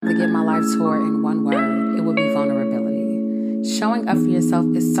Get My Life tour in one word, it would be vulnerability. Showing up for yourself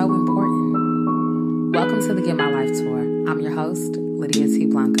is so important. Welcome to the Get My Life tour. I'm your host, Lydia T.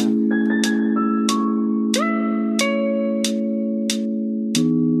 Blanco.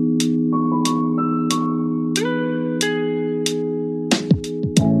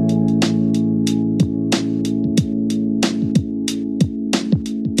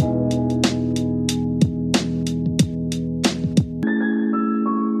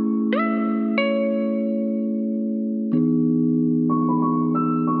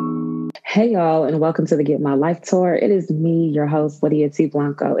 Hey, y'all, and welcome to the Get My Life tour. It is me, your host, Lydia T.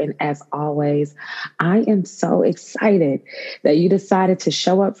 Blanco. And as always, I am so excited that you decided to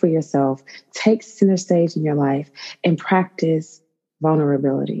show up for yourself, take center stage in your life, and practice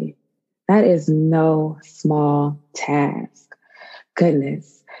vulnerability. That is no small task.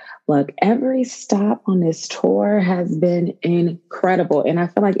 Goodness. Look, every stop on this tour has been incredible. And I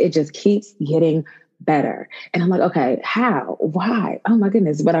feel like it just keeps getting better. And I'm like, okay, how? Why? Oh my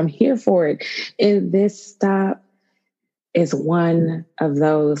goodness, but I'm here for it. And this stop is one of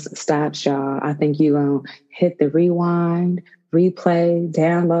those stops, y'all. I think you're going to hit the rewind, replay,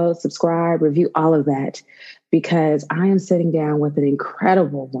 download, subscribe, review, all of that, because I am sitting down with an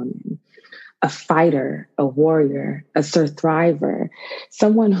incredible woman, a fighter, a warrior, a survivor,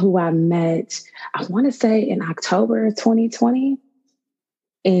 someone who I met, I want to say in October 2020.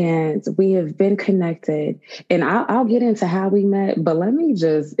 And we have been connected. And I'll get into how we met, but let me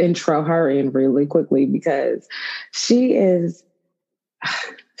just intro her in really quickly because she is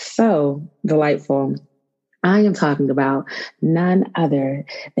so delightful. I am talking about none other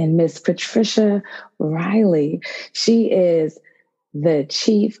than Miss Patricia Riley. She is the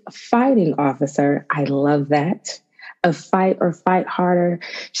Chief Fighting Officer. I love that. Of Fight or Fight Harder.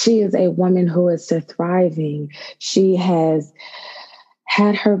 She is a woman who is thriving. She has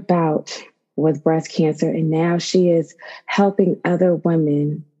had her bout with breast cancer, and now she is helping other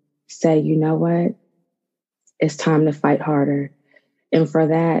women say, you know what? It's time to fight harder. And for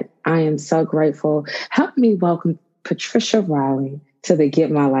that, I am so grateful. Help me welcome Patricia Riley to the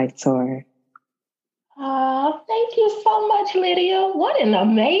Get My Life tour. Thank you so much, Lydia. What an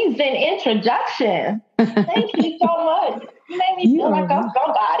amazing introduction. Thank you so much. You made me feel like I'm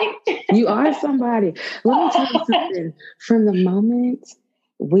somebody. You are somebody. Let me tell you something. From the moment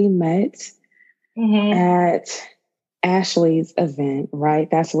we met at Ashley's event, right?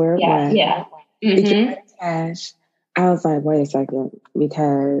 That's where it was. Yeah. Ash, I was like, wait a second,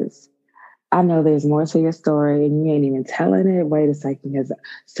 because I know there's more to your story and you ain't even telling it. Wait a second, because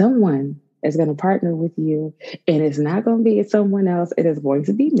someone is going to partner with you and it's not going to be someone else. It is going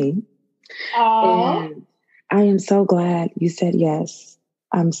to be me. And I am so glad you said yes.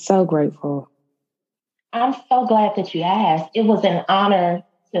 I'm so grateful. I'm so glad that you asked. It was an honor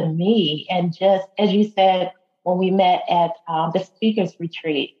to me. And just as you said, when we met at the speakers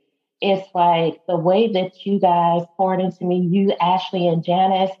retreat, it's like the way that you guys poured into me, you, Ashley, and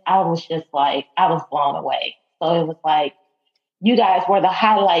Janice, I was blown away. So it was like, you guys were the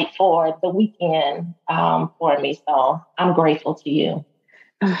highlight for the weekend for me. So I'm grateful to you.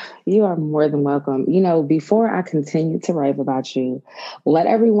 You are more than welcome. You know, before I continue to rave about you, let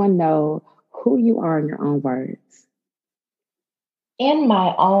everyone know who you are in your own words. In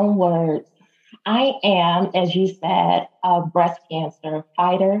my own words, I am, as you said, a breast cancer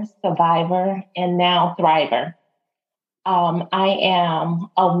fighter, survivor, and now thriver. I am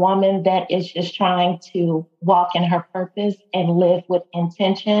a woman that is just trying to walk in her purpose and live with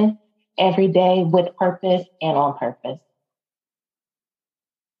intention every day with purpose and on purpose.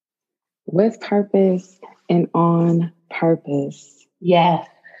 With purpose and on purpose. Yes.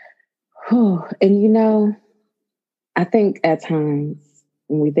 And you know, I think at times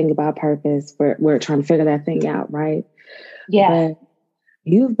when we think about purpose, we're trying to figure that thing out, right? Yeah. But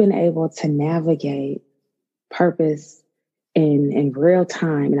you've been able to navigate purpose in real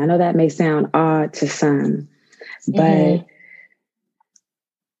time. And I know that may sound odd to some, but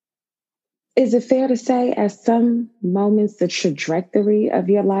is it fair to say at some moments the trajectory of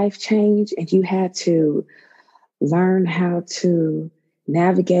your life changed and you had to learn how to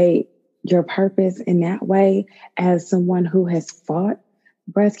navigate your purpose in that way as someone who has fought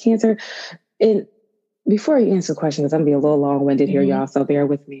breast cancer? And before you answer the question, because I'm going to be a little long-winded here, y'all, so bear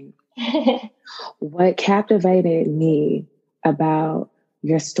with me. What captivated me about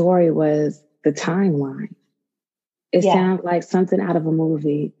your story was the timeline. It sounds like something out of a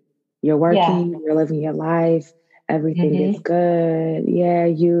movie. You're working, you're living your life, everything is good. Yeah,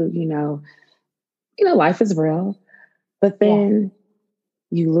 you know, life is real. But then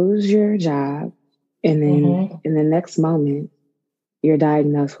you lose your job, and then in the next moment, you're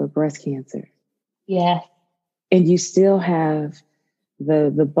diagnosed with breast cancer. Yes. And you still have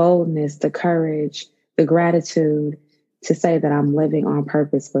the boldness, the courage, the gratitude to say that I'm living on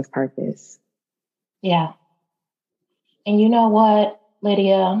purpose with purpose. Yeah. And you know what,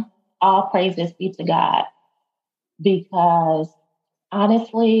 Lydia? All praises be to God. Because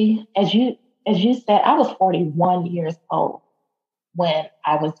honestly, as you said, I was 41 years old when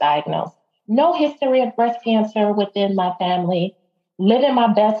I was diagnosed. No history of breast cancer within my family. Living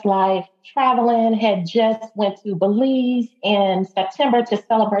my best life, traveling, had just went to Belize in September to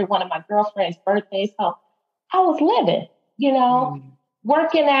celebrate one of my girlfriend's birthdays. So I was living,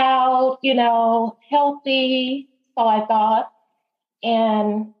 working out, healthy. So I thought,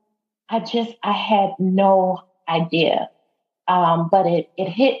 and I had no idea. But it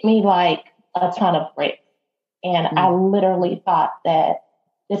hit me like a ton of bricks. And I literally thought that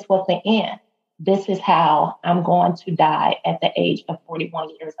this was the end. This is how I'm going to die at the age of 41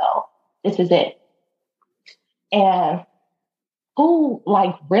 years old. This is it. And who,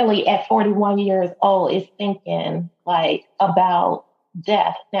 like, really at 41 years old is thinking, like, about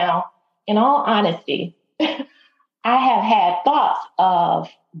death? Now, in all honesty, I have had thoughts of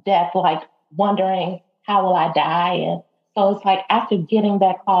death, like wondering how will I die? And so it's like after getting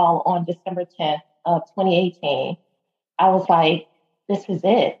that call on December 10th of 2018, I was like, this is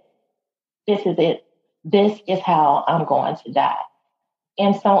it. This is it. This is how I'm going to die.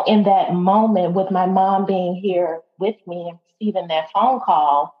 And so in that moment, with my mom being here with me and receiving that phone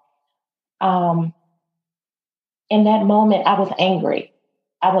call, in that moment, I was angry.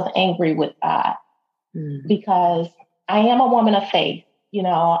 I was angry with God because I am a woman of faith.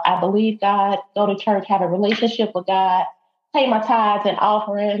 I believe God, go to church, have a relationship with God, pay my tithes and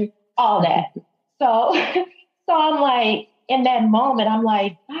offering, all that. So I'm like, in that moment, I'm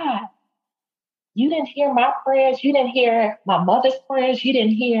like, God, you didn't hear my prayers. You didn't hear my mother's prayers. You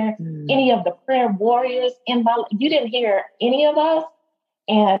didn't hear any of the prayer warriors you didn't hear any of us.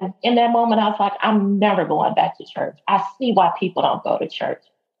 And in that moment, I was like, I'm never going back to church. I see why people don't go to church.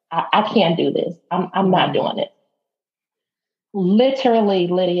 I can't do this. I'm not doing it. Literally,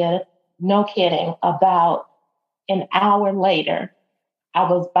 Lydia, no kidding, about an hour later, I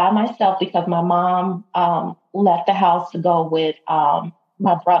was by myself because my mom left the house to go with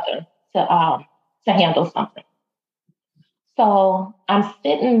my brother to handle something. So I'm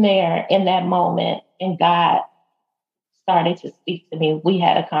sitting there in that moment, and God started to speak to me. We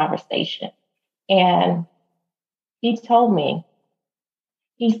had a conversation, and he told me,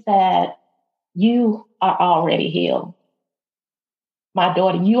 he said, you are already healed. My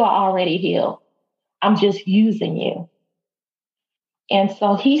daughter, you are already healed. I'm just using you. And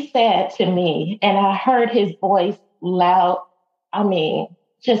so he said to me, and I heard his voice loud,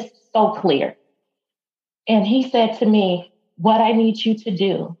 just so clear. And he said to me, what I need you to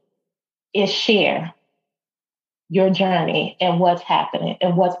do is share your journey and what's happening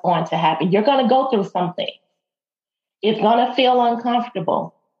and what's going to happen. You're going to go through something. It's going to feel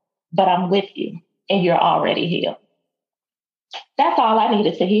uncomfortable, but I'm with you and you're already healed. That's all I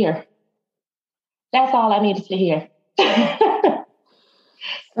needed to hear. That's all I needed to hear.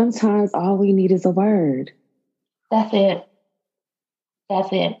 Sometimes all we need is a word. That's it. That's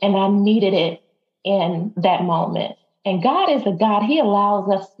it. And I needed it in that moment. And God is a God. He allows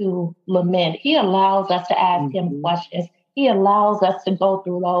us to lament. He allows us to ask him questions. He allows us to go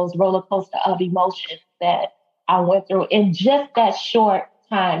through those roller coaster of emotions that I went through in just that short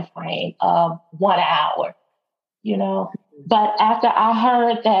time frame of 1 hour, But after I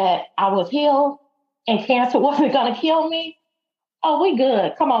heard that I was healed and cancer wasn't going to kill me, oh, we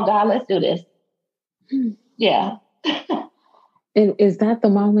good. Come on, God, let's do this. Yeah. And is that the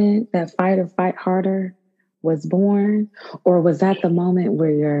moment that Fight or Fight Harder was born? Or was that the moment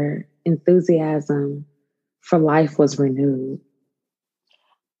where your enthusiasm for life was renewed?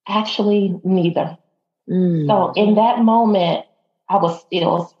 Actually, neither. So in that moment, I was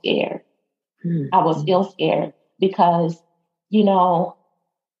still scared. I was still scared because,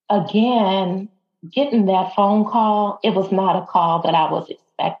 again, getting that phone call, it was not a call that I was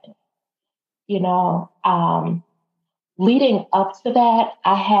expecting. Leading up to that,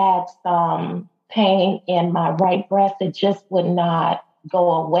 I had some pain in my right breast that just would not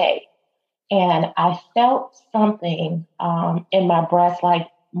go away. And I felt something in my breast like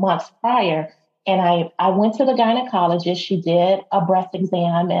months prior. And I went to the gynecologist. She did a breast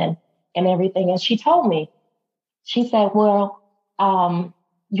exam and everything. And she told me, she said, well,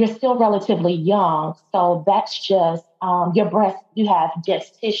 you're still relatively young. So that's just your breast, you have dense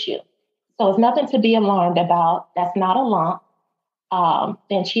tissue. So it's nothing to be alarmed about. That's not a lump.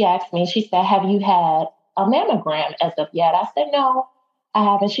 Then she asked me, she said, have you had a mammogram as of yet. I said, no, I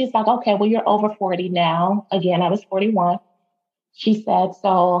haven't. She's like, okay, well, you're over 40 now. Again, I was 41. She said,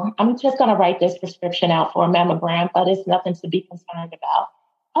 so I'm just going to write this prescription out for a mammogram, but it's nothing to be concerned about.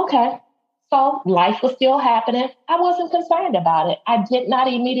 Okay. So life was still happening. I wasn't concerned about it. I did not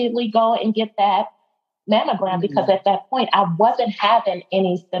immediately go and get that mammogram because at that point I wasn't having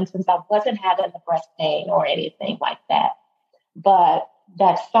any symptoms. I wasn't having the breast pain or anything like that. But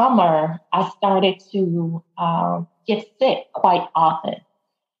that summer, I started to get sick quite often.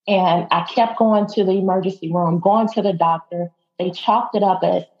 And I kept going to the emergency room, going to the doctor. They chalked it up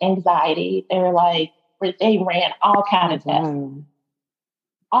as anxiety. They were like, they ran all kind of tests.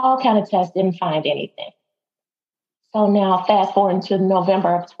 All kind of tests, didn't find anything. So now fast forward to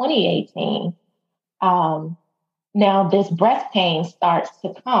November of 2018, now this breast pain starts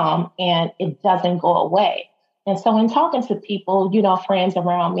to come and it doesn't go away. And so in talking to people, friends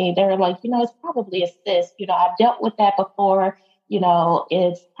around me, they're like, it's probably a cyst. I've dealt with that before.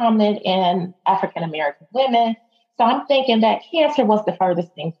 It's prominent in African-American women. So I'm thinking that cancer was the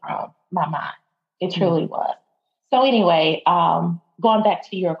furthest thing from my mind. It truly was. So anyway, going back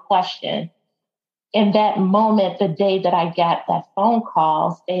to your question, in that moment, the day that I got that phone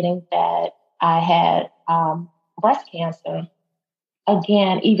call stating that I had breast cancer,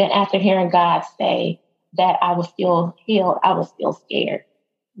 again, even after hearing God say that I was still healed, I was still scared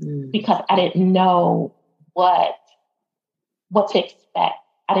because I didn't know what to expect.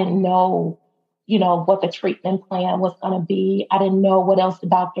 I didn't know, what the treatment plan was going to be. I didn't know what else the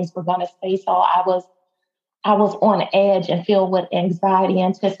doctors were going to say. So I was on edge and filled with anxiety,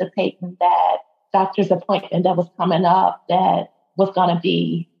 anticipating that doctor's appointment that was coming up that was going to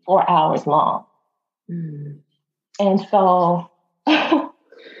be 4 hours long. And so, so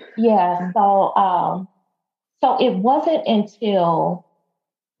it wasn't until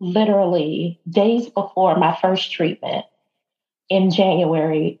literally days before my first treatment in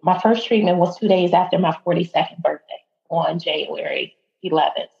January. My first treatment was 2 days after my 42nd birthday on January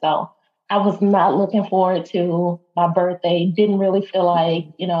 11th. So I was not looking forward to my birthday. Didn't really feel like,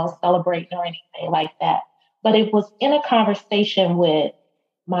 celebrating or anything like that. But it was in a conversation with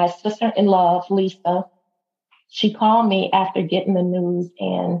my sister-in-law, Lisa. She called me after getting the news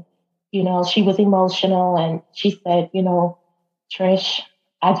and, she was emotional and she said, Trish,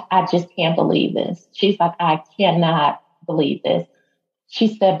 I just can't believe this. She's like, I cannot believe this.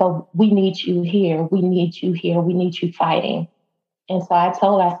 She said, but we need you here. We need you here. We need you fighting. And so I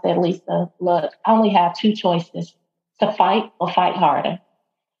told her, I said, Lisa, look, I only have two choices, to fight or fight harder.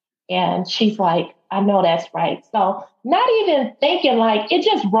 And she's like, I know that's right. So not even thinking, like, it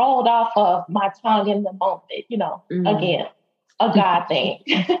just rolled off of my tongue in the moment, again, a God thing.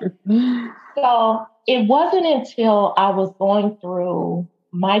 So it wasn't until I was going through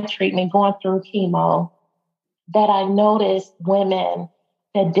my treatment, going through chemo, that I noticed women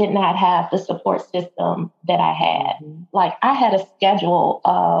that did not have the support system that I had. Like I had a schedule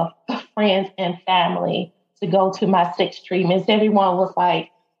of friends and family to go to my 6 treatments. Everyone was like,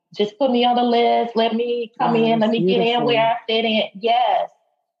 just put me on the list. Let me come in. Let me get in where I fit in. Yes.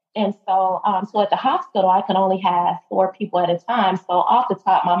 And so, so at the hospital, I can only have 4 people at a time. So off the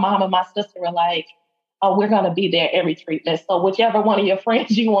top, my mom and my sister were like, oh, we're going to be there every treatment. So whichever one of your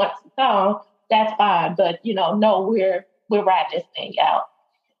friends you want to come, that's fine. But, no, we're riding this thing out.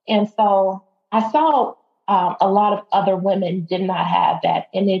 And so I saw a lot of other women did not have that.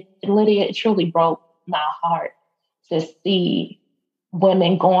 And it truly broke my heart to see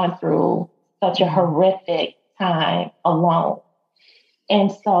women going through such a horrific time alone.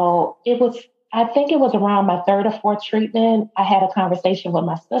 And so I think it was around my 3rd or 4th treatment. I had a conversation with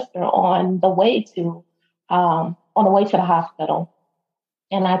my sister on the way to the hospital.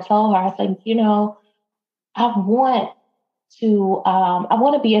 And I told her, I said, I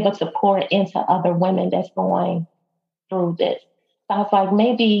want to be able to pour into other women that's going through this. So I was like,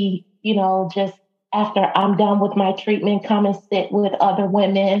 maybe, just after I'm done with my treatment, come and sit with other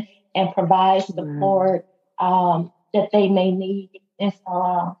women and provide support that they may need. And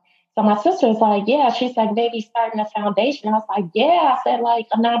so my sister's like, yeah, she's like, maybe starting a foundation. I was like, yeah, I said like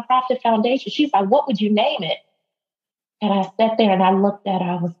a nonprofit foundation. She's like, what would you name it? And I sat there and I looked at her.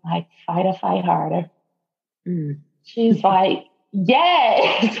 I was like, fight or fight harder. She's like,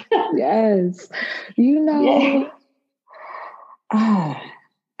 yes. Yes.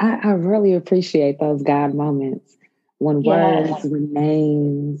 I really appreciate those God moments when words, when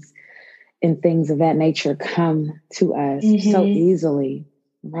names, and things of that nature come to us so easily,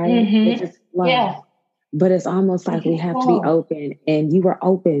 right? It just flows. Yeah. But it's almost like we have to be open, and you were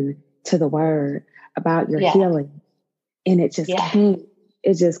open to the word about your healing, and it just came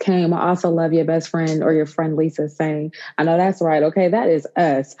it just came. I also love your best friend or your friend Lisa saying, I know that's right. Okay, that is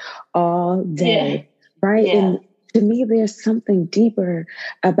us all day. Yeah. Right. Yeah. And to me, there's something deeper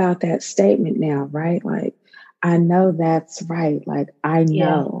about that statement now, right? Like, I know that's right. Like, I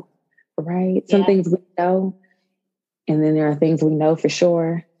know, right? Some things we know, and then there are things we know for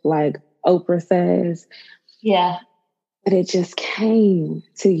sure, like Oprah says. Yeah. But it just came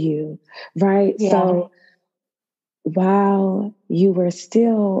to you, right? Yeah. So while you were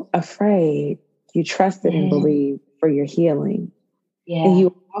still afraid, you trusted and believed for your healing. Yeah. And you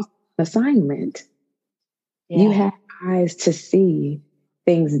were also on assignment. Yeah. You had eyes to see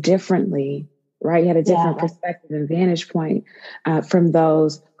things differently, right? You had a different perspective and vantage point from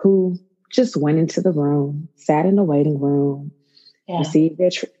those who just went into the room, sat in the waiting room, received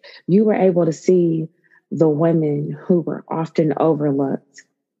their you were able to see the women who were often overlooked.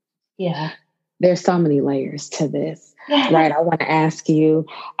 Yeah. There's so many layers to this, right? I want to ask you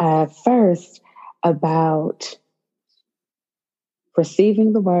first about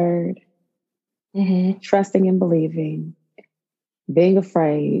receiving the word, trusting and believing, being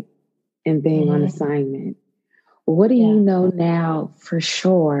afraid, and being on assignment. What do you know now for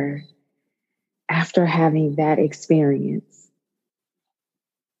sure after having that experience?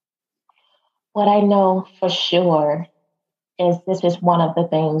 What I know for sure is this is one of the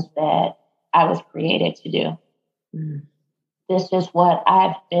things that I was created to do. This is what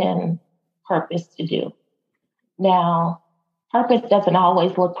I've been purposed to do. Now, purpose doesn't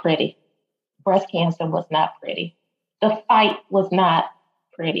always look pretty. Breast cancer was not pretty. The fight was not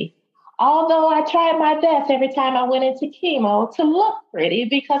pretty. Although I tried my best every time I went into chemo to look pretty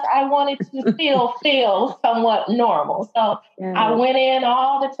because I wanted to feel somewhat normal. So I went in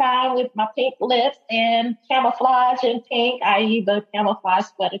all the time with my pink lips and camouflage and pink, i.e. the camouflage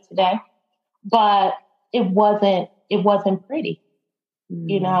sweater today. But it wasn't pretty,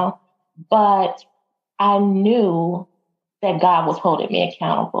 you know, but I knew that God was holding me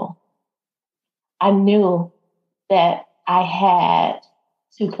accountable. I knew that I had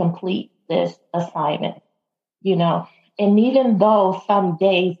to complete this assignment, you know, and even though some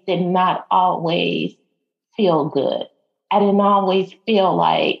days did not always feel good, I didn't always feel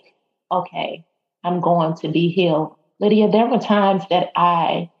like, okay, I'm going to be healed. Lydia, there were times that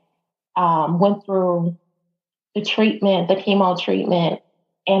I went through the treatment, the chemo treatment,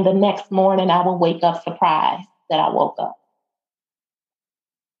 and the next morning I would wake up surprised that I woke up.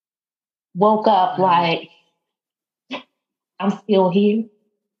 Woke up like, I'm still here.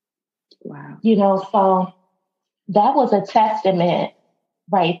 Wow. You know, so that was a testament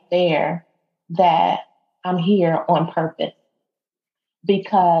right there that I'm here on purpose.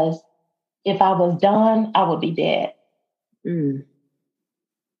 Because if I was done, I would be dead.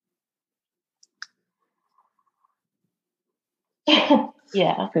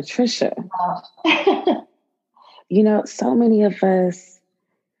 Yeah. Patricia. You know, so many of us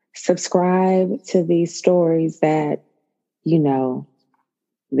subscribe to these stories that, you know,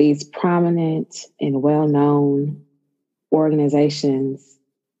 these prominent and well-known organizations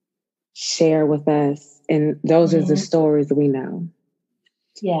share with us. And those are the stories we know.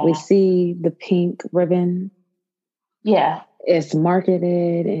 Yeah. We see the pink ribbon. Yeah. It's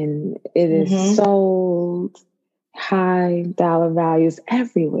marketed and it is sold, high dollar values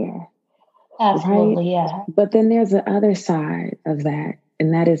everywhere. Absolutely, right? Yeah. But then there's the other side of that,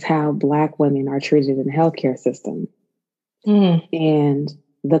 and that is how Black women are treated in the healthcare system. And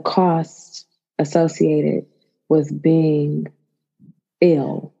the cost associated with being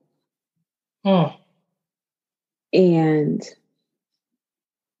ill. And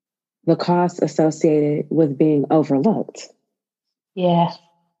the cost associated with being overlooked. Yes.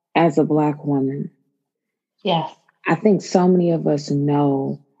 As a Black woman. Yes. I think so many of us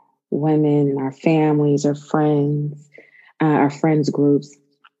know women in our families or friends, our friends groups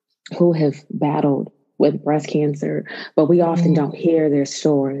who have battled with breast cancer, but we often don't hear their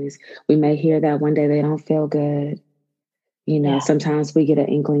stories. We may hear that one day they don't feel good. You know, sometimes we get an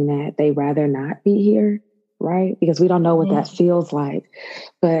inkling that they rather not be here, right? Because we don't know what that feels like.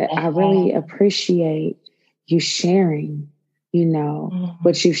 But I really appreciate you sharing, you know,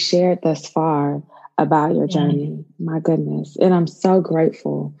 what you've shared thus far about your journey. My goodness. And I'm so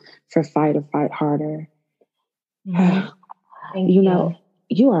grateful for Fight or Fight Harder. You know,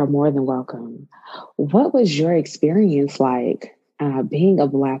 you are more than welcome. What was your experience like being a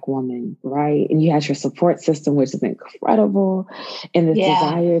Black woman, right? And you had your support system, which is incredible, and this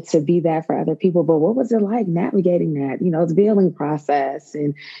desire to be that for other people. But what was it like navigating that, you know, the healing process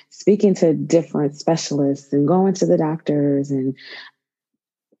and speaking to different specialists and going to the doctors and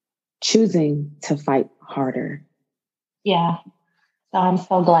choosing to fight harder? Yeah. So I'm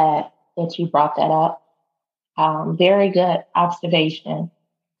so glad that you brought that up. Very good observation,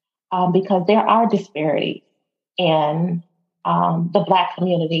 because there are disparities in the Black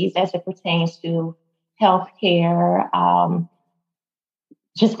communities as it pertains to healthcare,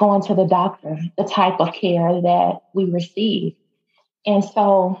 just going to the doctor, the type of care that we receive. And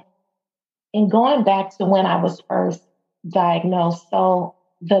so, in going back to when I was first diagnosed, so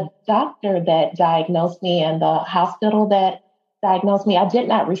the doctor that diagnosed me and the hospital that diagnosed me, I did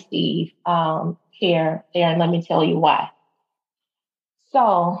not receive care there. And let me tell you why.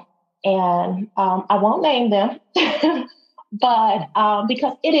 So, and I won't name them, but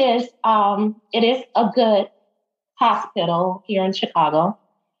because it is a good hospital here in Chicago.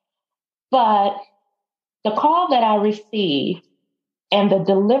 But the call that I received and the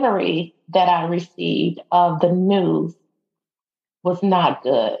delivery that I received of the news was not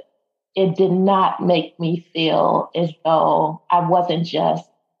good. It did not make me feel as though I wasn't just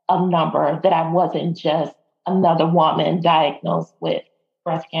a number, that I wasn't just another woman diagnosed with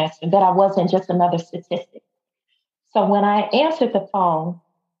breast cancer, that I wasn't just another statistic. So when I answered the phone,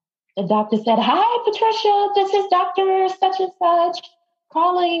 the doctor said, "Hi, Patricia, this is Dr. Such and Such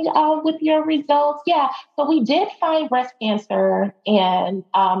calling with your results." Yeah, so we did find breast cancer in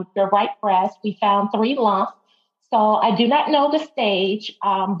your right breast. We found 3 lumps. So I do not know the stage,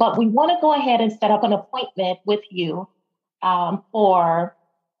 but we want to go ahead and set up an appointment with you for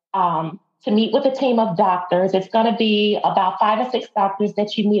to meet with a team of doctors. It's going to be about 5 or 6 doctors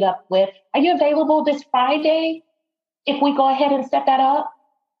that you meet up with. Are you available this Friday if we go ahead and set that up?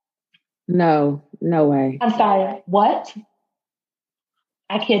 No, no way. I'm sorry, what?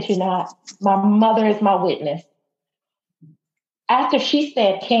 I kid you not. My mother is my witness. After she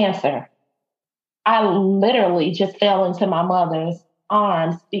said cancer, I literally just fell into my mother's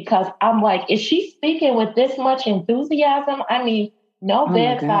arms because I'm like, is she speaking with this much enthusiasm? I mean, no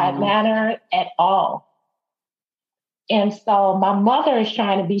bedside manner at all. And so my mother is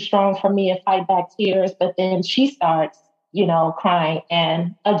trying to be strong for me and fight back tears, but then she starts, crying.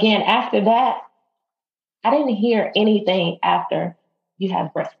 And again, after that, I didn't hear anything after you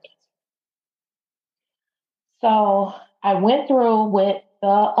have breast cancer. So I went through with the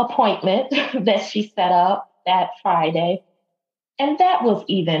appointment that she set up that Friday, and that was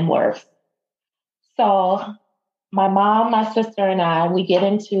even worse. So my mom, my sister, and I, we get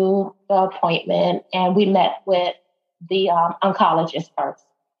into the appointment and we met with the oncologist first.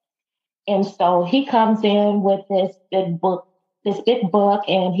 And so he comes in with this big book,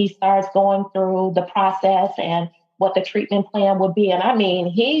 and he starts going through the process and what the treatment plan would be. And I mean,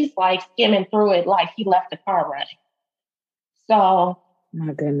 he's like skimming through it like he left the car running. So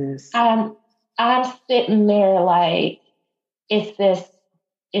my goodness. I'm sitting there like, is this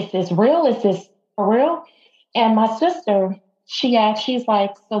real? Is this for real? And my sister, she's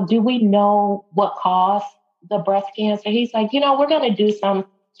like, so do we know what caused the breast cancer? He's like, we're going to do some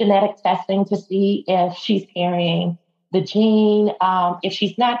genetic testing to see if she's carrying the gene. If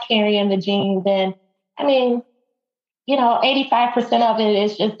she's not carrying the gene, then, 85% of it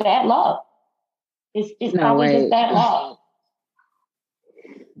is just bad luck. It's probably just bad luck.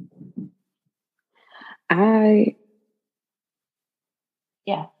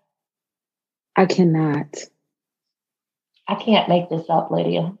 I cannot. I can't make this up,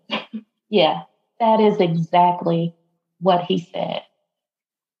 Lydia. Yeah, that is exactly what he said.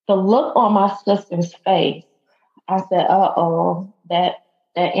 The look on my sister's face, I said, uh-oh, that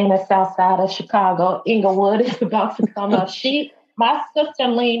inner south side of Chicago, Inglewood, is about to come up. My sister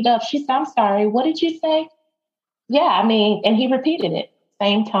leaned up. She said, "I'm sorry, what did you say?" Yeah, and he repeated it.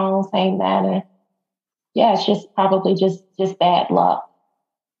 Same tone, same manner. Yeah, it's just probably just bad luck.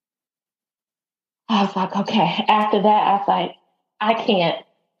 I was like, okay. After that, I was like, I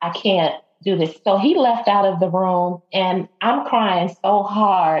can't do this. So he left out of the room and I'm crying so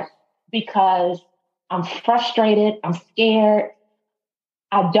hard because I'm frustrated. I'm scared.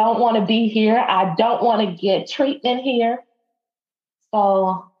 I don't want to be here. I don't want to get treatment here.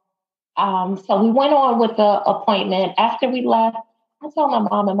 So we went on with the appointment. After we left, I told my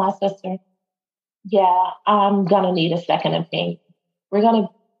mom and my sister, yeah, I'm going to need a second opinion. We're going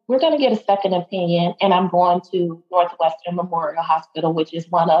to get a second opinion, and I'm going to Northwestern Memorial Hospital, which is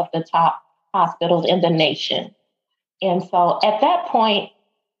one of the top hospitals in the nation. And so at that point,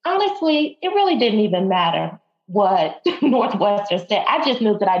 honestly, it really didn't even matter what Northwestern said. I just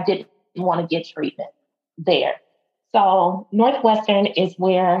knew that I didn't want to get treatment there. So Northwestern is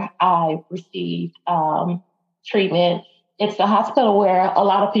where I received treatment. It's the hospital where a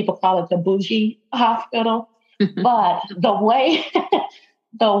lot of people call it the bougie hospital. But the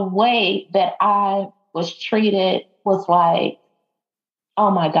way that I was treated was like, oh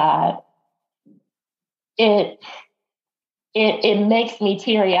my God, it it makes me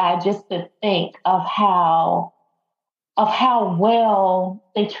teary eyed just to think of how well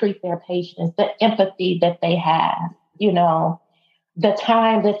they treat their patients, the empathy that they have, the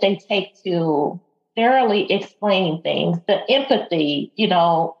time that they take to thoroughly explain things, the empathy,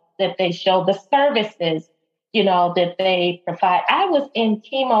 that they show, the services, that they provide. I was in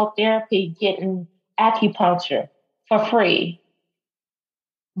chemotherapy getting acupuncture for free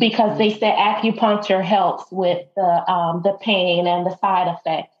because they said acupuncture helps with the pain and the side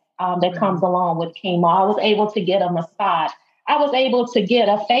effects that comes along with chemo. I was able to get a massage. I was able to get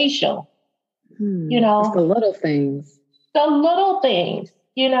a facial. It's the little things. The little things,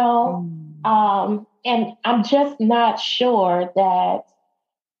 and I'm just not sure that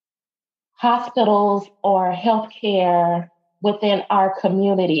hospitals or healthcare within our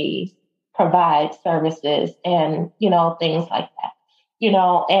communities provide services and, things like that.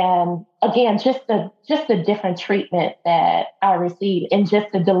 And again, just the different treatment that I received and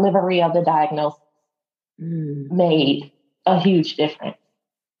just the delivery of the diagnosis made a huge difference.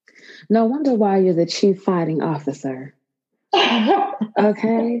 No wonder why you're the chief fighting officer.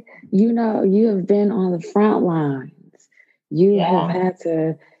 Okay. You have been on the front lines. You have had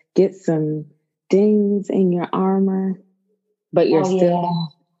to get some dings in your armor, but you're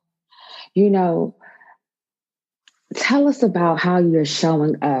still, tell us about how you're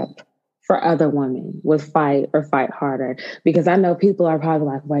showing up for other women with Fight or Fight Harder, because I know people are probably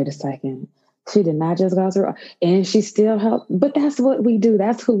like, wait a second, she did not just go through, and she still helped. But that's what we do.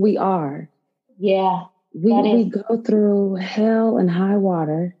 That's who we are. Yeah. We go through hell and high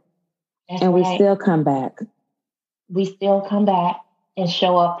water, and we still come back. We still come back and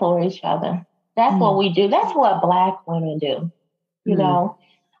show up for each other. That's what we do. That's what Black women do, you know?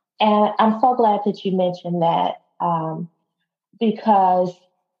 And I'm so glad that you mentioned that because,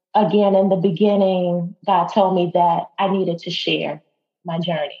 again, in the beginning, God told me that I needed to share my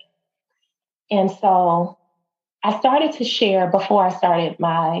journey. And so I started to share before I started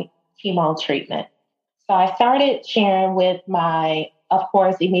my chemo treatment. So I started sharing with my, of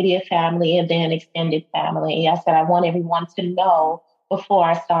course, immediate family and then extended family. I said, I want everyone to know before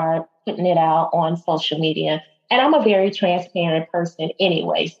I start putting it out on social media. And I'm a very transparent person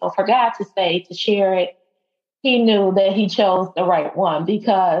anyway. So for God to say to share it, he knew that he chose the right one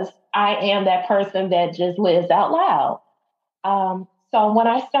because I am that person that just lives out loud. So when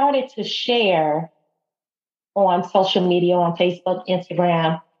I started to share on social media, on Facebook,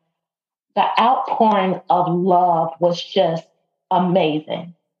 Instagram, the outpouring of love was just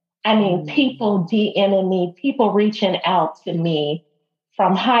amazing. I mean, people DMing me, people reaching out to me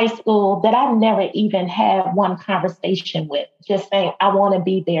from high school that I never even had one conversation with, just saying, I want to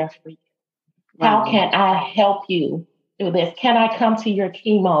be there for you. Wow. How can I help you through this? Can I come to your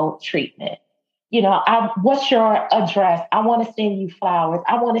chemo treatment? What's your address? I want to send you flowers.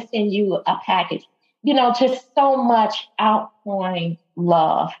 I want to send you a package. Just so much outpouring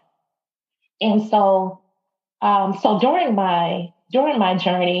love. And so during my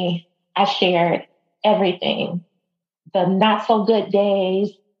journey, I shared everything. The not so good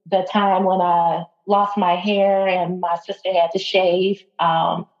days, the time when I lost my hair and my sister had to shave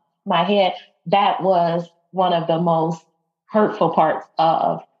my head. That was one of the most hurtful parts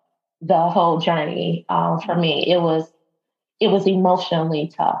of the whole journey for me. It was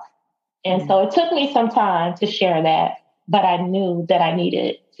emotionally tough. And so it took me some time to share that, but I knew that I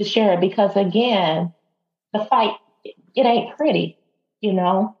needed to share it because, again, the fight, it ain't pretty,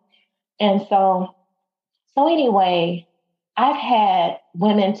 And so anyway, I've had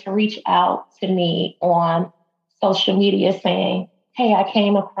women to reach out to me on social media saying, hey, I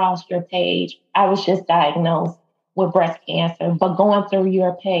came across your page. I was just diagnosed with breast cancer, but going through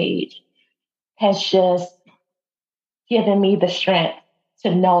your page has just given me the strength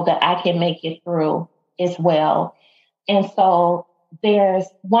to know that I can make it through as well. And so there's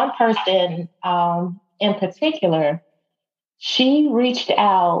one person in particular, she reached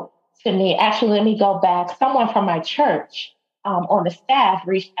out to me. Actually, let me go back. Someone from my church on the staff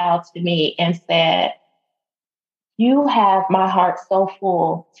reached out to me and said, you have my heart so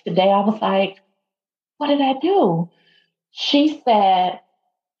full. Today I was like, what did I do? She said,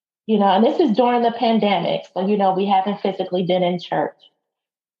 and this is during the pandemic. So, we haven't physically been in church.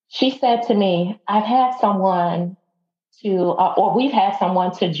 She said to me, I've had someone or we've had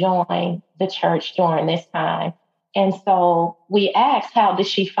someone to join the church during this time. And so we asked, how did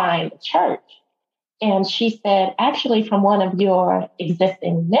she find the church? And she said, actually, from one of your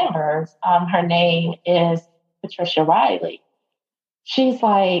existing members, her name is Patricia Riley. She's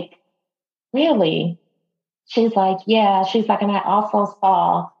like, really? she's like, yeah, she's like, and I also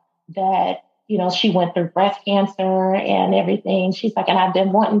saw that, she went through breast cancer and everything. She's like, and I've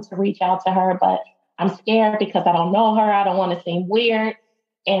been wanting to reach out to her, but I'm scared because I don't know her. I don't want to seem weird.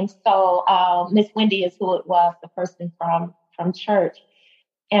 And so Miss Wendy is who it was, the person from church.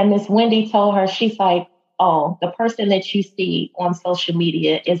 And Miss Wendy told her, she's like, oh, the person that you see on social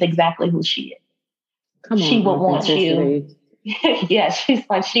media is exactly who she is. Come on, she would want authenticity. you. Yeah, she's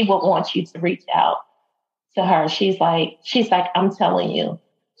like, she would want you to reach out to her. She's like, I'm telling you.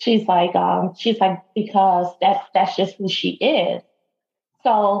 She's like, because that's just who she is.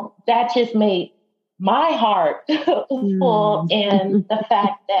 So that just made my heart full, and the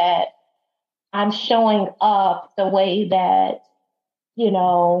fact that I'm showing up the way that,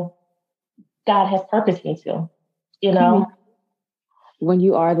 God has purposed me to, When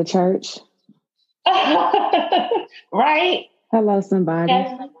you are the church. Right? Hello, somebody.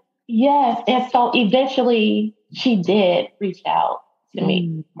 And, yes. And so eventually she did reach out to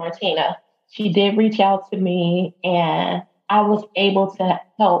me, Martina. She did reach out to me, and I was able to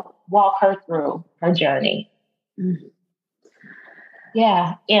help walk her through her journey.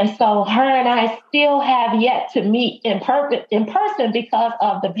 Yeah. And so her and I still have yet to meet in person because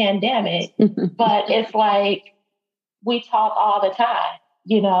of the pandemic. But it's like we talk all the time,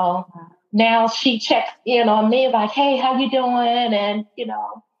 Now she checks in on me like, hey, how you doing? And,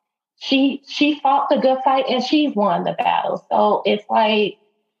 she fought the good fight and she's won the battle. So it's like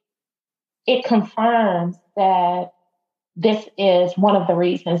it confirms that this is one of the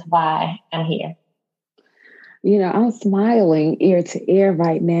reasons why I'm here. I'm smiling ear to ear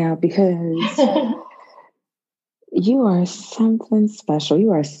right now because you are something special.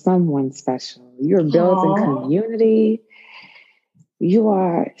 You are someone special. You're building community. You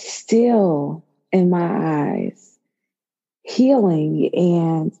are still, in my eyes, healing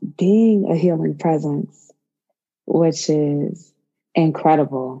and being a healing presence, which is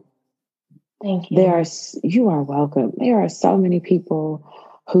incredible. Thank you. You are welcome. There are so many people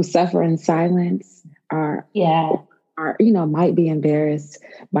who suffer in silence, are might be embarrassed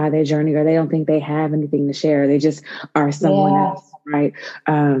by their journey, or they don't think they have anything to share. They just are someone else, right?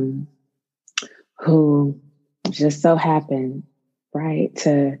 Who just so happen, right,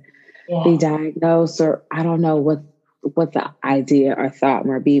 to be diagnosed, or I don't know what the idea or thought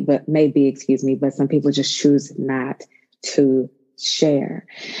may be, but some people just choose not to share.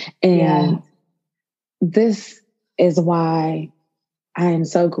 And this is why I am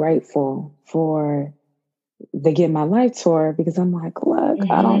so grateful for the Get My Life tour, because I'm like, look,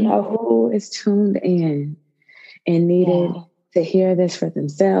 I don't know who is tuned in and needed to hear this for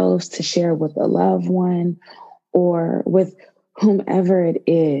themselves, to share with a loved one or with whomever it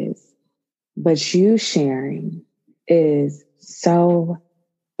is. But you sharing is so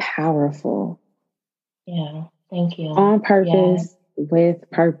powerful. Yeah, thank you. On purpose, with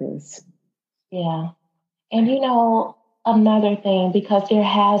purpose. Yeah. And another thing, because there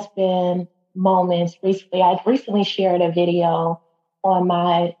has been moments recently, I've recently shared a video on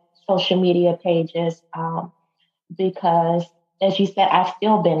my social media pages because, as you said, I've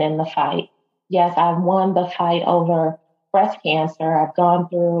still been in the fight. Yes, I've won the fight over breast cancer. I've gone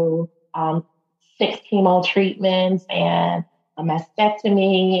through 6 chemo treatments and a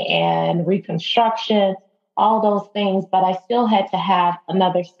mastectomy and reconstruction, all those things, but I still had to have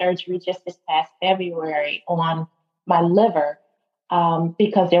another surgery just this past February on my liver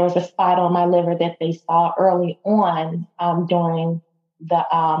because there was a spot on my liver that they saw early on during the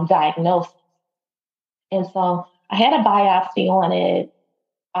diagnosis. And so I had a biopsy on it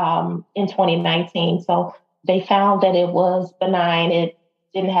in 2019. So they found that it was benign. It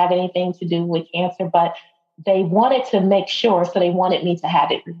didn't have anything to do with cancer, but they wanted to make sure, so they wanted me to have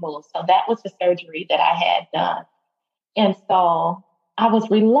it removed. So that was the surgery that I had done. And so I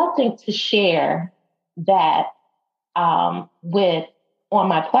was reluctant to share that with on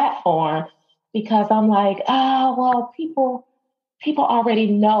my platform because I'm like, well, people already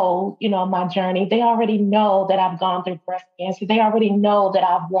know, my journey. They already know that I've gone through breast cancer. They already know that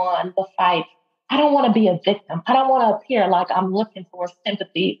I've won the fight. I don't want to be a victim. I don't want to appear like I'm looking for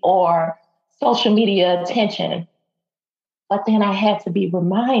sympathy or social media attention. But then I had to be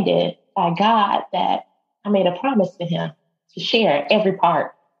reminded by God that I made a promise to him to share every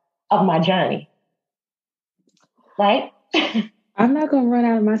part of my journey. Right? I'm not going to run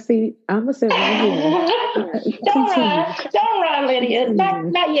out of my seat. I'm going to sit right here. Don't run, Lydia.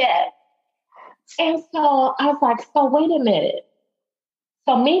 Not yet. And so I was like, so wait a minute.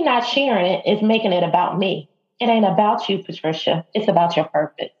 So me not sharing it is making it about me. It ain't about you, Patricia. It's about your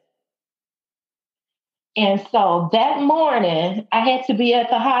purpose. And so that morning, I had to be at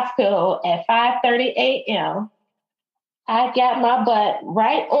the hospital at 5:30 a.m. I got my butt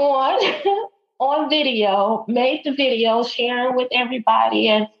right on on video, made the video, sharing with everybody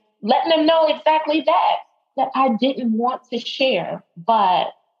and letting them know exactly that I didn't want to share,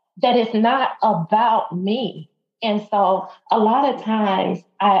 but that it's not about me. And so a lot of times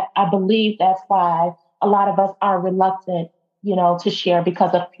I believe that's why a lot of us are reluctant, to share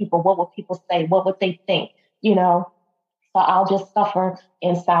because of people. What would people say? What would they think? You know, so I'll just suffer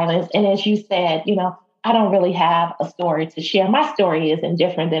in silence. And as you said, I don't really have a story to share. My story isn't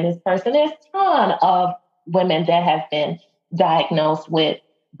different than this person. There's a ton of women that have been diagnosed with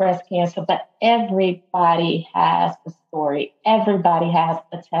breast cancer, but everybody has a story. Everybody has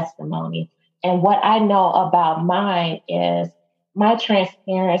a testimony. And what I know about mine is my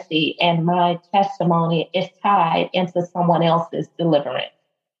transparency and my testimony is tied into someone else's deliverance,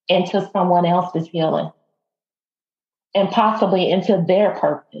 into someone else's healing, and possibly into their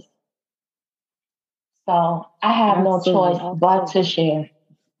purpose. So I have no choice but to share.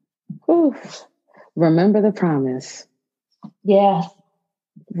 Oof. Remember the promise. Yes.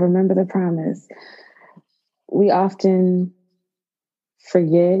 Remember the promise. We often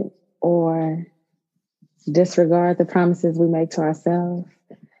forget or disregard the promises we make to ourselves.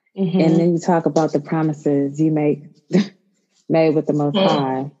 Mm-hmm. And then you talk about the promises you make made with the Most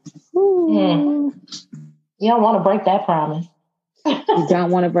High. You don't want to break that promise. You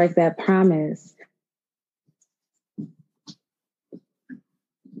don't want to break that promise.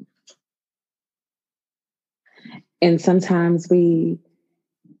 And sometimes we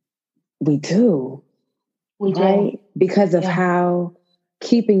do. We do. Right? Because of how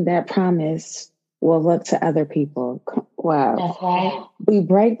keeping that promise will look to other people. Wow. That's right. We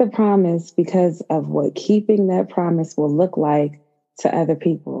break the promise because of what keeping that promise will look like to other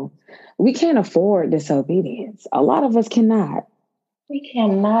people. We can't afford disobedience. A lot of us cannot. We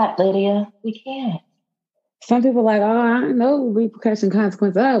cannot, Lydia. We can't. Some people are like, oh, I know repercussion,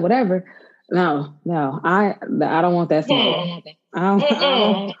 consequence, whatever. No, I don't want that smoke. I don't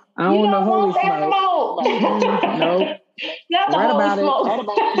want the holy smoke. Nope. Not the holy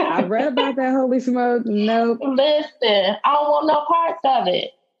smoke. I read about that holy smoke. Nope. Listen, I don't want no parts of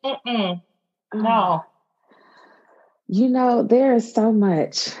it. No. There is so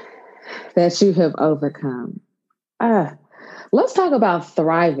much that you have overcome. Let's talk about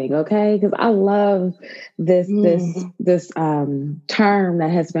thriving, okay? Because I love this term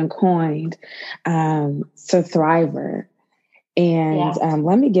that has been coined, Surthriver. And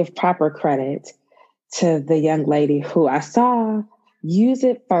let me give proper credit to the young lady who I saw use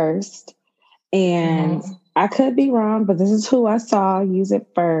it first. And I could be wrong, but this is who I saw use it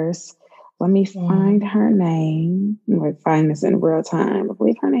first. Let me find her name. I'm going to find this in real time. I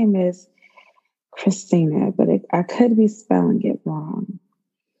believe her name is Christina, but I could be spelling it wrong.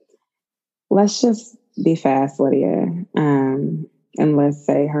 Let's just be fast, Lydia. And let's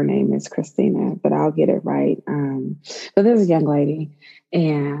say her name is Christina, but I'll get it right. But there's a young lady,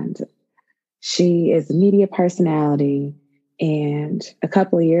 and she is a media personality. And a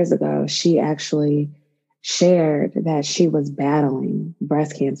couple of years ago, she actually shared that she was battling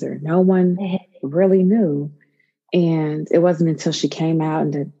breast cancer. No one really knew. And it wasn't until she came out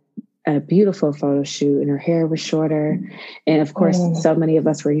and did a beautiful photo shoot and her hair was shorter. And of course, so many of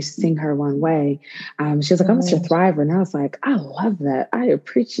us were used to seeing her one way. She was like, I'm a Surthriver. And I was like, I love that. I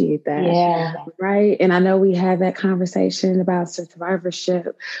appreciate that. Yeah. Right. And I know we had that conversation about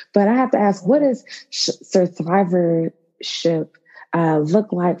Surthrivership, but I have to ask, what does Surthrivership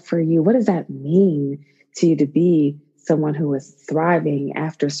look like for you? What does that mean to you to be someone who is thriving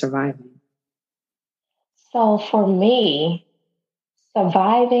after surviving? So for me,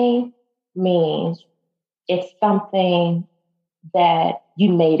 surviving means it's something that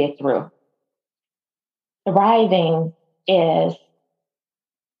you made it through. Thriving is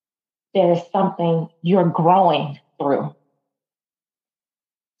there's something you're growing through.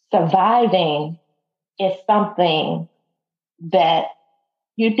 Surviving is something that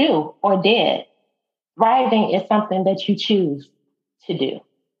you do or did. Thriving is something that you choose to do.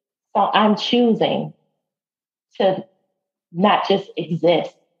 So I'm choosing to not just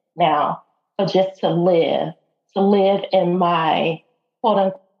exist now, but just to live in my quote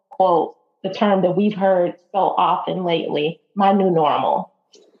unquote, the term that we've heard so often lately, my new normal.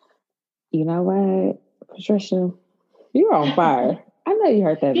 You know what, Patricia? You're on fire. I know you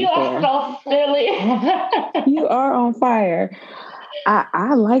heard that before. You are so silly. You are on fire.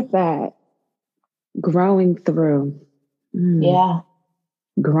 I like that. Growing through. Yeah.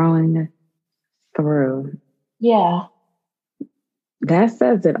 Growing through. Yeah. That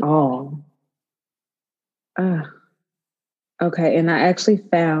says it all. Uh, okay, and I actually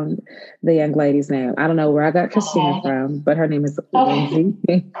found the young lady's name. I don't know where I got Christina Okay. from, but her name is Okay.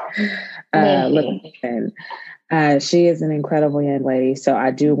 Lindsay. Lindsay. Listen, she is an incredible young lady. So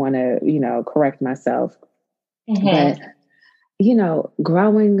I do want to, correct myself. Mm-hmm. But,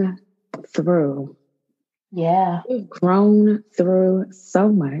 growing through, Yeah. we've grown through so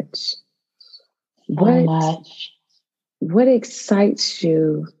much. So What much. what excites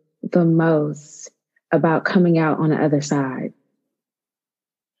you the most about coming out on the other side?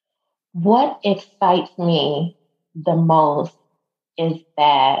 What excites me the most is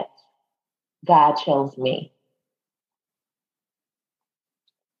that God chose me.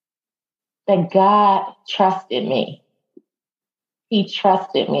 That God trusted me. He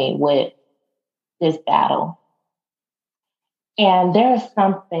trusted me with this battle. And there's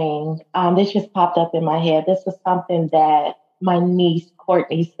something, this just popped up in my head. This was something that my niece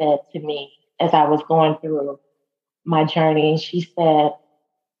Courtney said to me as I was going through my journey. She's like,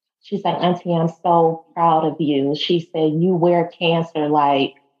 Auntie, I'm so proud of you. She said, you wear cancer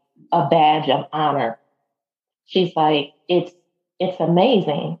like a badge of honor. She's like, it's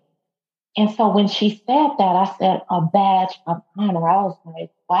amazing. And so when she said that, I said, a badge of honor. I was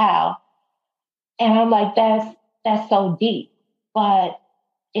like, wow. And I'm like, that's so deep. But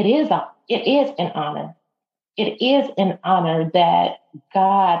it is an honor. It is an honor that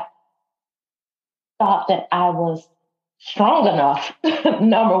God thought that I was strong enough,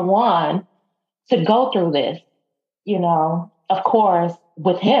 number one, to go through this, of course,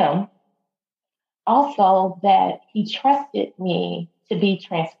 with him. Also, that he trusted me to be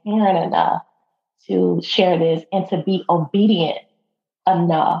transparent enough to share this and to be obedient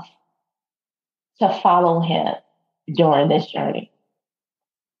enough to follow him during this journey.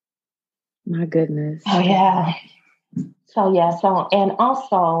 My goodness. Oh, yeah. And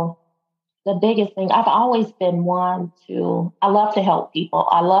also, the biggest thing, I've always been I love to help people.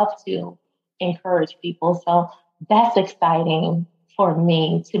 I love to encourage people. So that's exciting for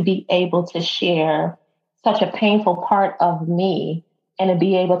me to be able to share such a painful part of me and to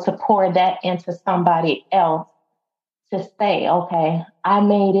be able to pour that into somebody else to say, okay, I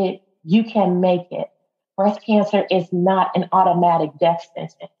made it. You can make it. Breast cancer is not an automatic death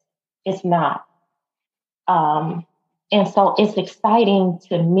sentence. It's not. Um, and so it's exciting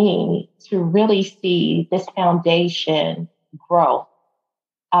to me to really see this foundation grow,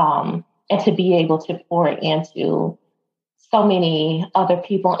 and to be able to pour it into so many other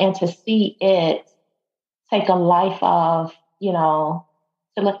people and to see it take a life of,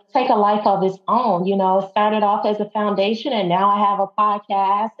 take a life of its own. It started off as a foundation and now I have a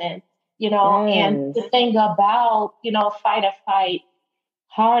podcast and Yes. the thing about, fight or fight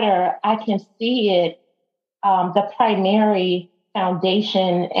harder, I can see it, the primary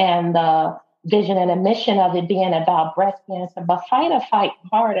foundation and the vision and the mission of it being about breast cancer, but fight or fight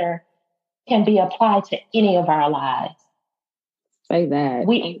harder can be applied to any of our lives. Say that.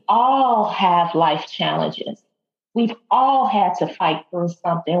 We all have life challenges. We've all had to fight through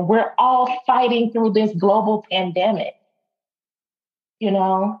something. We're all fighting through this global pandemic.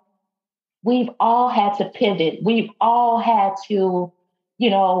 We've all had to pivot. We've all had to,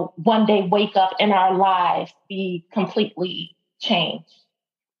 one day wake up and our lives be completely changed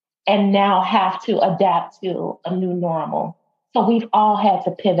and now have to adapt to a new normal. So we've all had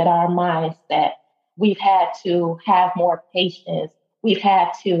to pivot our mindset. We've had to have more patience. We've had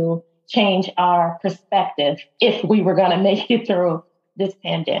to change our perspective if we were going to make it through this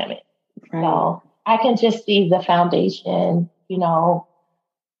pandemic. Right. So I can just see the foundation,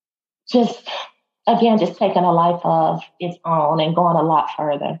 just again, just taking a life of its own and going a lot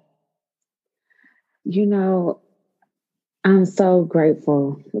further. I'm so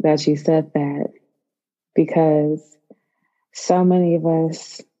grateful that you said that because so many of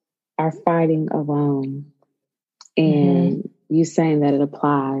us are fighting alone. And you saying that it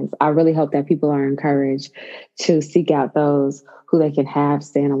applies. I really hope that people are encouraged to seek out those who they can have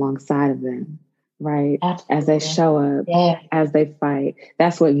stand alongside of them, right? Absolutely. As they show up, as they fight.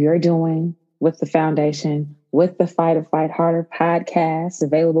 That's what you're doing with the foundation, with the Fight or Fight Harder podcast,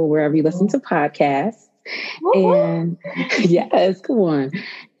 available wherever you listen to podcasts. And yes, come on.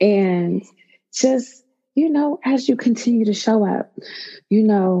 And just, as you continue to show up,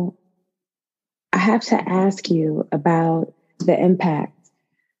 I have to ask you about the impact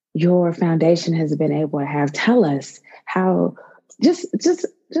your foundation has been able to have. Tell us how, just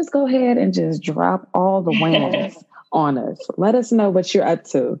go ahead and just drop all the wins on us. Let us know what you're up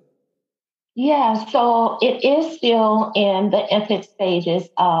to. Yeah, so it is still in the infant stages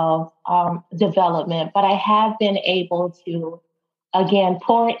of development, but I have been able to, again,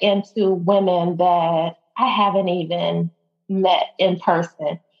 pour into women that I haven't even met in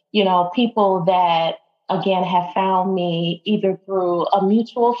person. People that, again, have found me either through a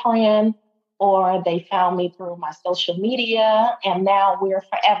mutual friend or they found me through my social media, and now we're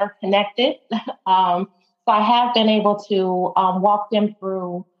forever connected. So I have been able to walk them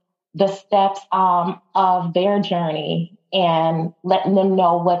through the steps of their journey and letting them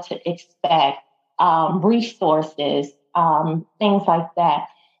know what to expect, resources, things like that.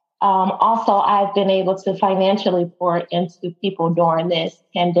 Also, I've been able to financially pour into people during this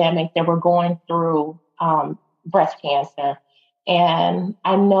pandemic that were going through breast cancer. And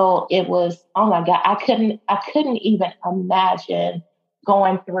I know it was, oh my God, I couldn't even imagine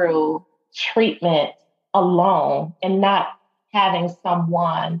going through treatment alone and not having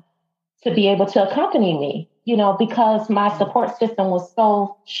someone to be able to accompany me, because my support system was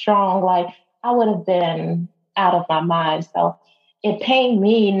so strong, like I would have been out of my mind. So it pained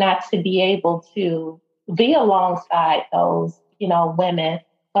me not to be able to be alongside those, women.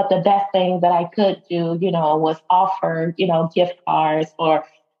 But the best thing that I could do, was offer, gift cards for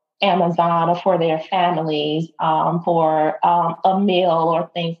Amazon or for their families, for a meal or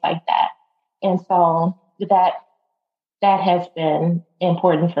things like that. And so that has been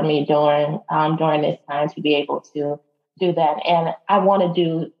important for me during this time to be able to do that. And I want to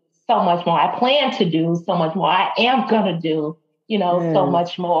do so much more. I plan to do so much more. I am going to do, so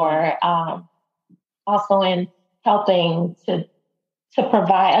much more. Also in helping to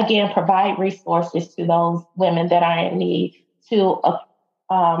provide resources to those women that are in need to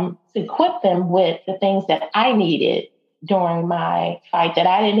equip them with the things that I needed during my fight that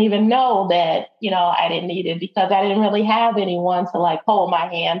I didn't even know that, I didn't need it because I didn't really have anyone to like hold my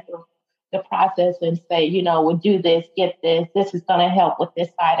hand through the process and say, we'll do this, get this, this is going to help with this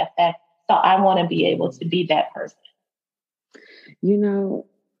side effect. So I want to be able to be that person. You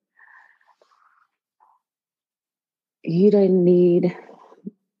didn't need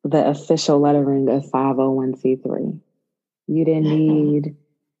the official lettering of 501c3. You didn't need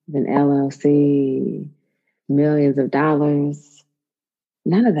an LLC, millions of dollars,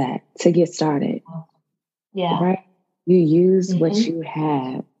 none of that to get started. Yeah. Right? You use what you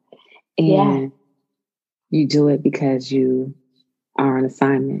have and you do it because you are on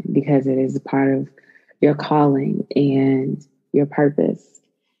assignment, because it is a part of your calling and your purpose.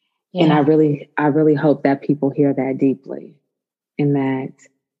 Yeah. And I really hope that people hear that deeply and that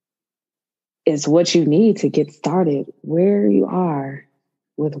it's what you need to get started where you are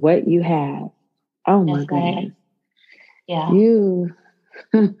with what you have. Oh my goodness. Yeah. You,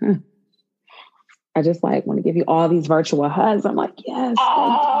 I just like want to give you all these virtual hugs. I'm like, yes.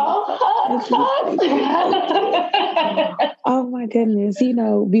 Thank you. Oh my goodness.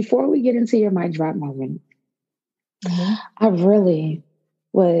 Before we get into your mic drop moment, I really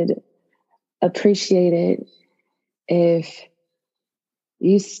would appreciate it if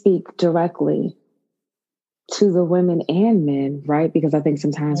you speak directly to the women and men, right? Because I think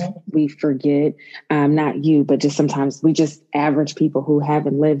sometimes we forget, not you, but just sometimes we just average people who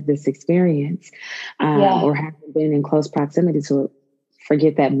haven't lived this experience or haven't been in close proximity to it,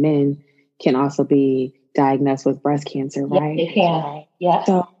 forget that men can also be diagnosed with breast cancer, right? Yes, they can. Yep.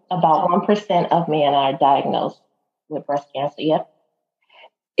 So about 1% of men are diagnosed with breast cancer. Yep.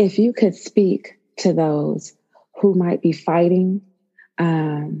 If you could speak to those who might be fighting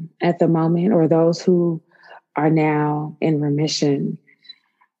at the moment, or those who are now in remission,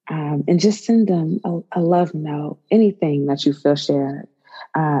 and just send them a love note, anything that you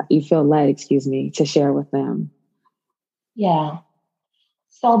feel led, to share with them. Yeah.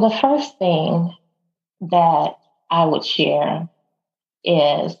 So the first thing that I would share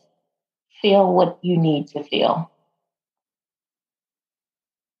is feel what you need to feel.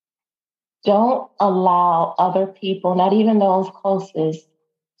 Don't allow other people, not even those closest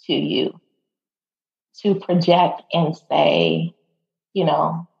to you, to project and say,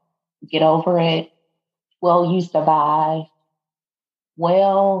 get over it. Well, you survived.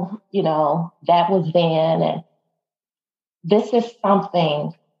 Well, that was then. And this is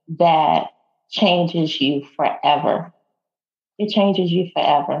something that changes you forever. It changes you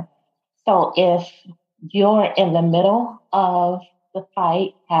forever. So if you're in the middle of the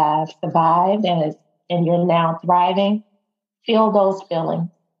fight, have survived, and you're now thriving, feel those feelings.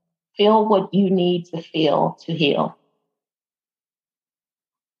 Feel what you need to feel to heal.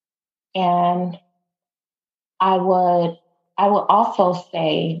 And I would also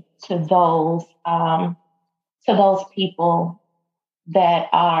say to those people that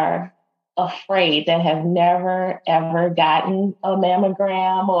are afraid, that have never ever gotten a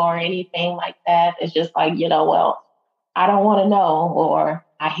mammogram or anything like that, it's just like, well, I don't want to know, or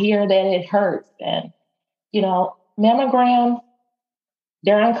I hear that it hurts. And Mammograms,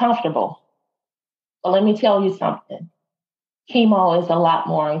 they're uncomfortable. But let me tell you something. Chemo is a lot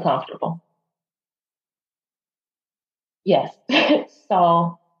more uncomfortable. Yes.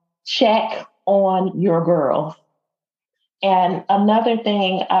 So check on your girls. And another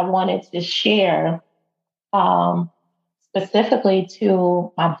thing I wanted to share, specifically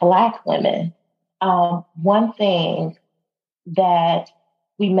to my Black women, one thing that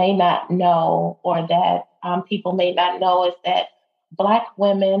we may not know, or that people may not know, is that Black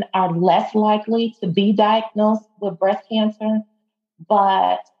women are less likely to be diagnosed with breast cancer,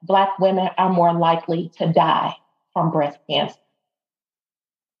 but Black women are more likely to die from breast cancer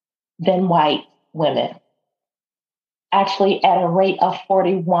than white women, actually at a rate of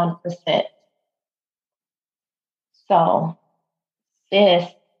 41%. So, sis,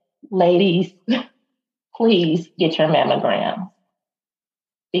 ladies, please get your mammogram,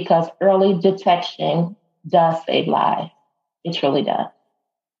 because early detection does save lives. It truly does.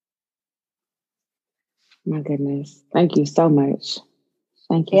 My goodness. Thank you so much.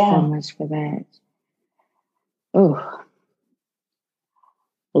 Thank you so much for that. Oh,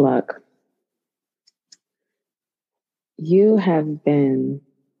 look, you have been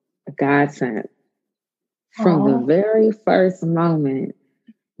a godsend. From the very first moment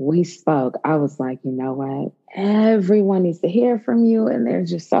we spoke, I was like, you know what? Everyone needs to hear from you. And there's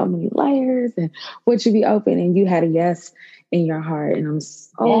just so many layers. And would you be open? And you had a yes in your heart. And I'm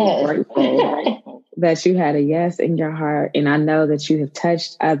so grateful that you had a yes in your heart. And I know that you have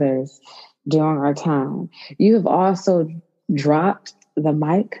touched others during our time. You have also dropped the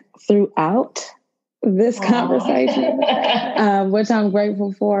mic throughout this conversation, which I'm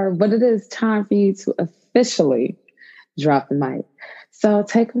grateful for. But it is time for you to officially drop the mic. So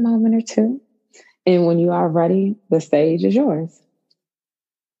take a moment or two. And when you are ready, the stage is yours.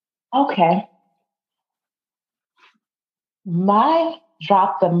 Okay. My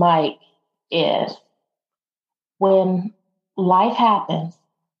drop the mic is when life happens,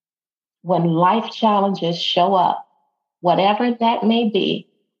 when life challenges show up, whatever that may be,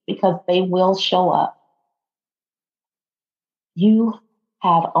 because they will show up. You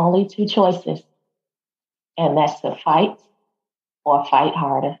have only two choices, and that's to fight or fight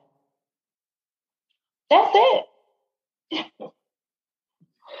harder. That's it.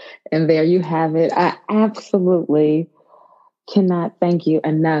 And there you have it. I absolutely cannot thank you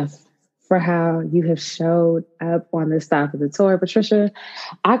enough for how you have showed up on this stop of the tour. Patricia,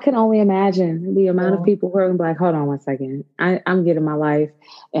 I can only imagine the amount of people who are like, hold on one second. I'm getting my life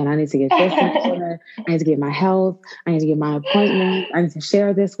and I need to get this in order. I need to get my health. I need to get my appointment. I need to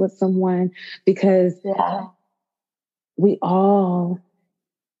share this with someone, because we all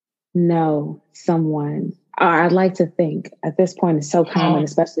know someone. I'd like to think at this point it's so common,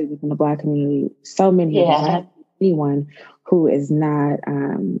 especially within the Black community. So many of us, I have anyone who is not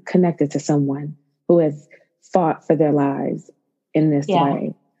connected to someone who has fought for their lives in this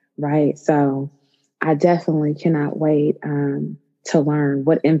way, right? So I definitely cannot wait to learn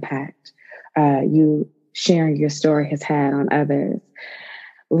what impact you sharing your story has had on others.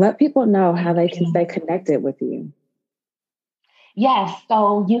 Let people know how they can stay connected with you. Yes,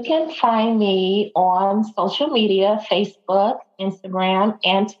 so you can find me on social media, Facebook, Instagram,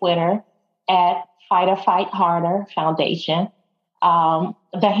 and Twitter at Fight or Fight Harder Foundation. The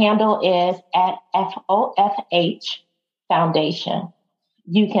handle is at FOFH Foundation.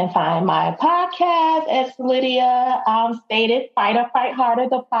 You can find my podcast, as Lydia stated, Fight or Fight Harder,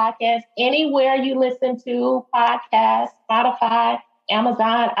 the podcast, anywhere you listen to podcasts, Spotify,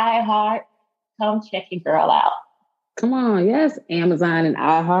 Amazon, iHeart. Come check your girl out. Come on, yes, Amazon and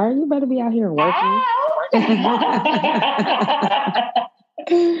iHeart. You better be out here working.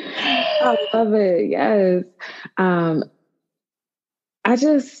 I love it. Yes.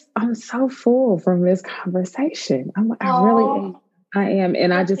 I'm so full from this conversation. I am.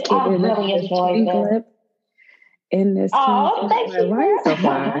 And I just keep in this clip in this. Oh, thank you. Why are you so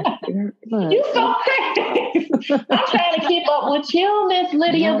fly? You so crazy. I'm trying to keep up with you, Miss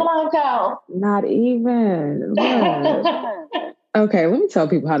Lydia Blanco. Not even. Okay, let me tell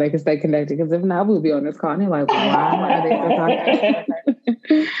people how they can stay connected, because if not, we'll be on this call and they're like, why are they still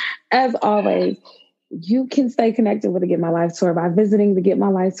talking? As always, you can stay connected with the Get My Life Tour by visiting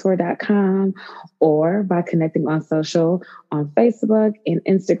thegetmylifetour.com or by connecting on social on Facebook and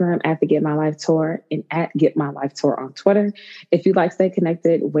Instagram at the Get My Life Tour and at Get My Life Tour on Twitter. If you'd like to stay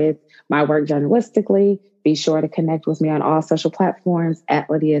connected with my work journalistically, be sure to connect with me on all social platforms at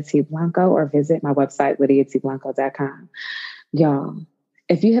Lydia T. Blanco, or visit my website, lydiatblanco.com. Y'all,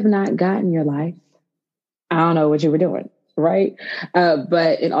 if you have not gotten your life, I don't know what you were doing. right?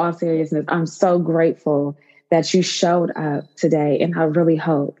 But in all seriousness, I'm so grateful that you showed up today. And I really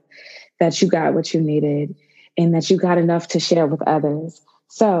hope that you got what you needed and that you got enough to share with others.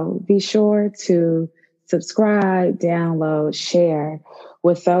 So be sure to subscribe, download, share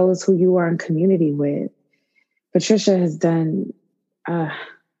with those who you are in community with. Patricia has done. I'm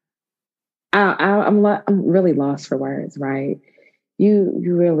really lost for words, right? You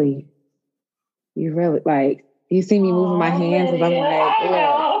really, like, you see me moving my hands as I'm like,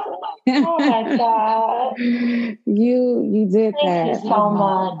 oh my God. You did Thank that. You so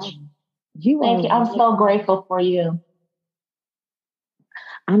much. Thank you. I'm so grateful for you.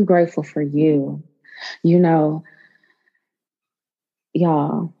 I'm grateful for you. You know,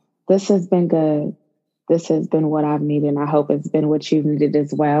 y'all, this has been good. This has been what I've needed, and I hope it's been what you've needed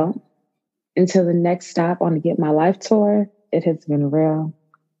as well. Until the next stop on the Get My Life tour, it has been real.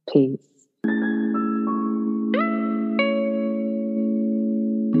 Peace.